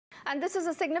And this is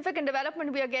a significant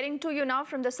development we are getting to you now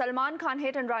from the Salman Khan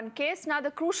hit-and-run case. Now,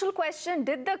 the crucial question,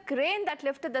 did the crane that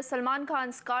lifted the Salman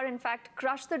Khan's car in fact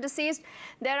crush the deceased?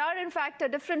 There are in fact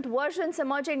different versions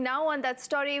emerging now on that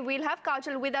story. We'll have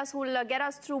Kajal with us who will get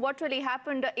us through what really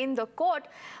happened in the court.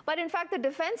 But in fact, the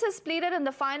defense has pleaded in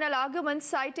the final argument,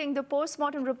 citing the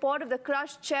post-mortem report of the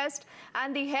crushed chest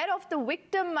and the head of the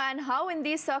victim, and how in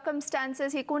these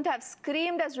circumstances he couldn't have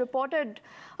screamed as reported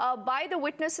by the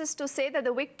witnesses to say that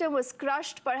the victim was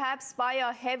crushed perhaps by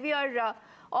a heavier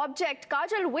object.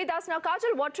 Kajal with us now.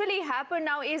 Kajal, what really happened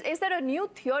now? Is there a new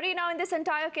theory now in this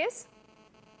entire case?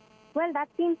 Well, that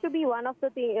seems to be one of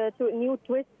the new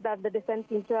twists that the defense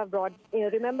seems to have brought.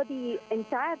 Remember, the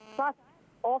entire thrust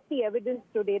of the evidence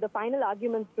today, the final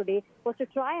arguments today, was to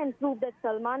try and prove that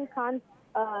Salman Khan's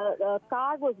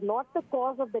car was not the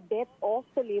cause of the death of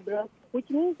the labourer, which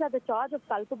means that the charge of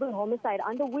culpable homicide,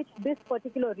 under which this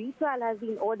particular retrial has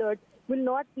been ordered, will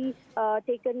not be will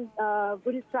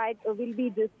be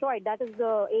destroyed. That is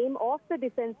the aim of the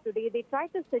defense today. They try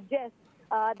to suggest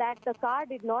that the car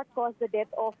did not cause the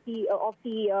death of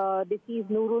the deceased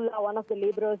Nurullah, one of the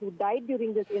labourers who died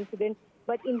during this incident,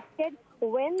 but instead,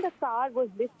 when the car was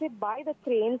lifted by the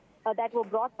cranes that were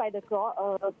brought by the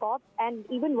cops, and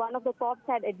even one of the cops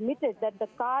had admitted that the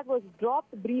car was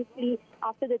dropped briefly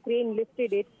after the crane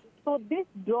lifted it. So this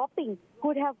dropping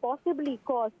could have possibly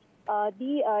caused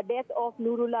the death of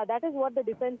Nurullah. That is what the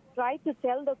defense tried to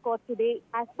tell the court today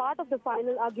as part of the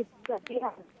final argument that they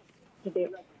have today.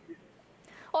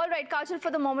 All right, Kajal,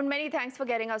 for the moment, many thanks for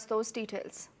getting us those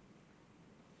details.